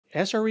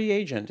SRE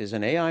Agent is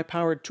an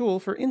AI-powered tool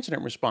for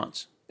incident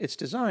response. It's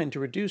designed to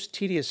reduce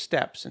tedious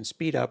steps and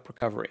speed up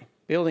recovery.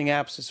 Building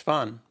apps is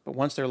fun, but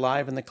once they're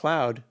live in the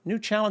cloud, new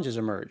challenges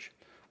emerge.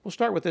 We'll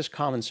start with this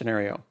common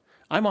scenario.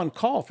 I'm on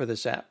call for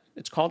this app.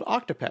 It's called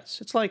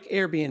Octopets. It's like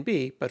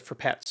Airbnb, but for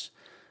pets.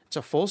 It's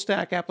a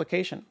full-stack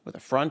application with a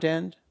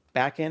front-end,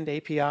 back-end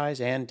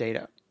APIs, and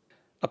data.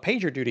 A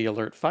PagerDuty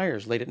alert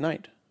fires late at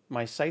night.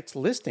 My site's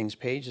listings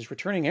page is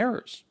returning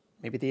errors.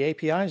 Maybe the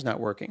API is not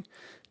working.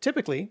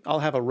 Typically, I'll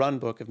have a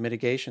runbook of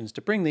mitigations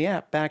to bring the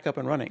app back up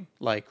and running,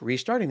 like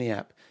restarting the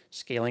app,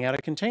 scaling out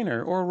a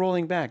container, or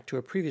rolling back to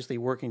a previously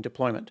working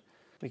deployment.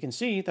 We can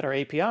see that our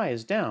API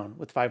is down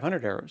with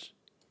 500 errors.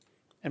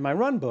 And my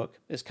runbook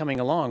is coming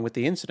along with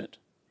the incident.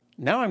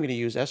 Now I'm going to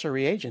use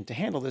SRE Agent to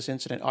handle this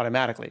incident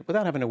automatically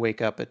without having to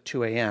wake up at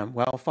 2 a.m.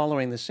 while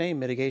following the same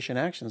mitigation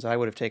actions I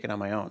would have taken on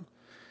my own.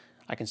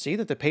 I can see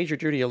that the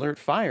PagerDuty alert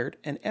fired,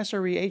 and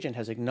SRE Agent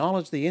has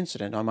acknowledged the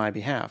incident on my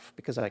behalf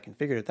because I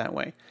configured it that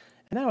way.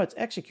 And now it's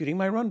executing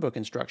my runbook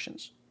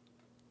instructions.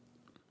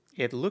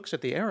 It looks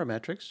at the error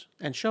metrics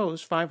and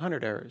shows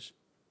 500 errors.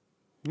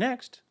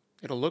 Next,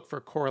 it'll look for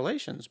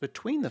correlations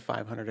between the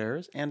 500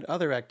 errors and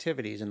other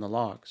activities in the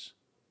logs.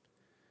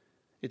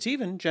 It's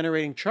even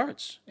generating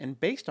charts, and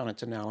based on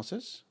its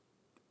analysis,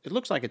 it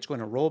looks like it's going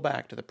to roll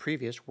back to the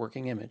previous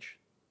working image.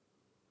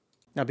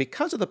 Now,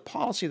 because of the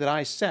policy that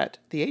I set,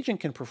 the agent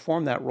can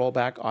perform that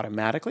rollback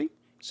automatically,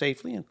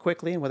 safely, and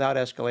quickly, and without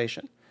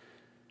escalation.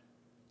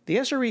 The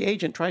SRE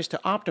agent tries to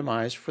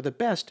optimize for the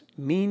best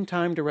mean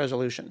time to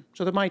resolution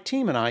so that my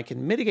team and I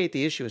can mitigate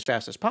the issue as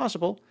fast as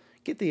possible,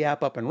 get the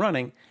app up and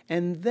running,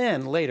 and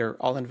then later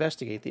I'll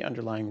investigate the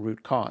underlying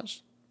root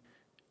cause.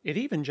 It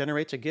even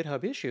generates a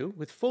GitHub issue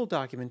with full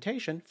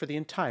documentation for the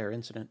entire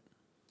incident.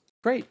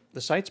 Great,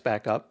 the site's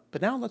back up,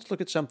 but now let's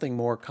look at something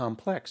more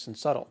complex and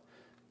subtle.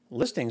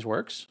 Listings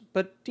works,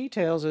 but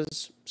details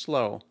is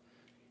slow.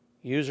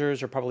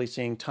 Users are probably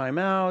seeing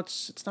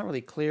timeouts. It's not really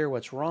clear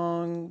what's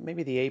wrong.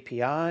 Maybe the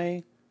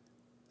API.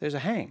 There's a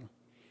hang.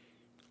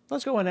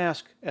 Let's go and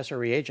ask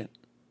SRE Agent.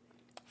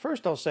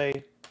 First, I'll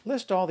say,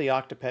 list all the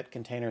Octopet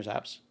containers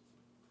apps.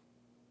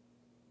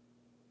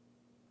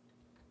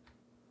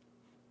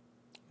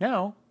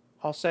 Now,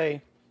 I'll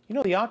say, the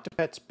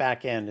Octopet's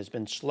backend has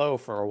been slow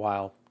for a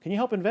while. Can you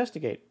help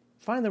investigate?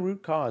 Find the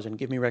root cause and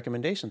give me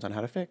recommendations on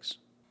how to fix.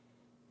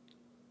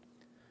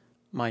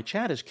 My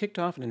chat has kicked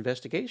off an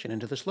investigation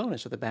into the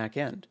slowness of the back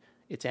end.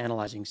 It's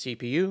analyzing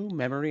CPU,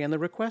 memory, and the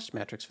request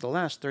metrics for the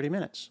last 30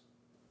 minutes.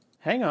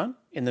 Hang on,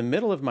 in the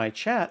middle of my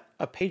chat,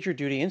 a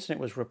PagerDuty incident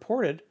was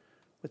reported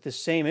with the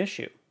same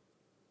issue.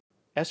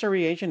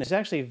 SRE Agent is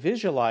actually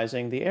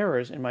visualizing the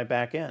errors in my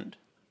back end.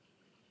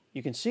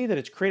 You can see that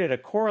it's created a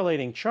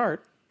correlating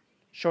chart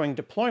showing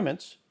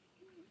deployments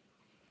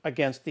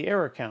against the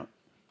error count.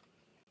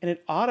 And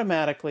it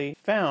automatically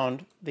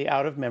found the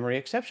out-of-memory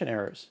exception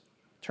errors.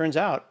 Turns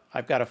out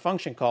I've got a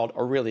function called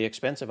a really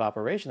expensive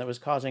operation that was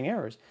causing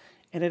errors,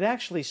 and it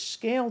actually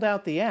scaled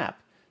out the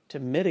app to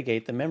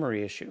mitigate the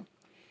memory issue.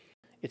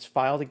 It's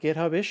filed a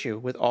GitHub issue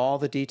with all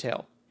the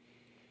detail.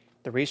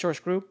 The resource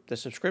group, the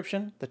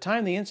subscription, the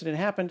time the incident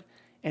happened,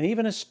 and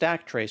even a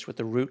stack trace with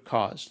the root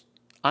cause.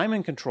 I'm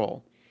in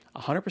control,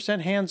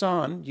 100%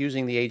 hands-on,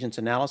 using the agent's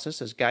analysis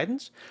as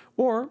guidance,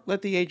 or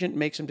let the agent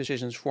make some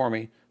decisions for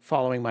me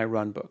following my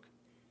runbook.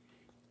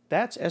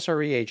 That's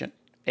SRE Agent.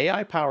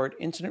 AI-powered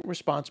incident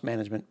response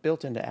management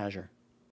built into Azure.